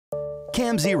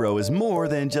camzero is more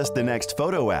than just the next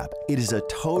photo app. It is a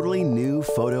totally new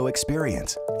photo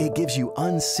experience. It gives you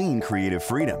unseen creative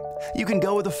freedom. You can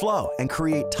go with the flow and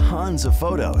create tons of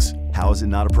photos. How is it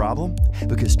not a problem?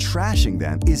 Because trashing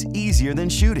them is easier than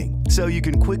shooting, so you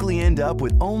can quickly end up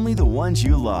with only the ones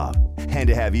you love. And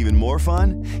to have even more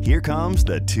fun, here comes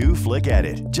the 2-flick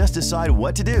edit. Just decide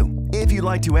what to do. If you'd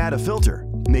like to add a filter,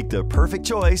 make the perfect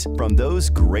choice from those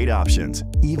great options.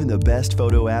 Even the best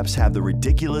photo apps have the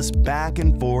ridiculous back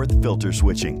and forth filter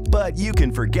switching. But you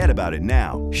can forget about it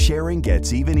now. Sharing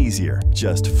gets even easier.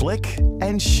 Just flick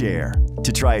and share.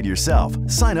 To try it yourself,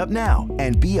 sign up now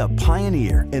and be a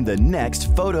pioneer in the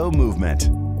next photo movement.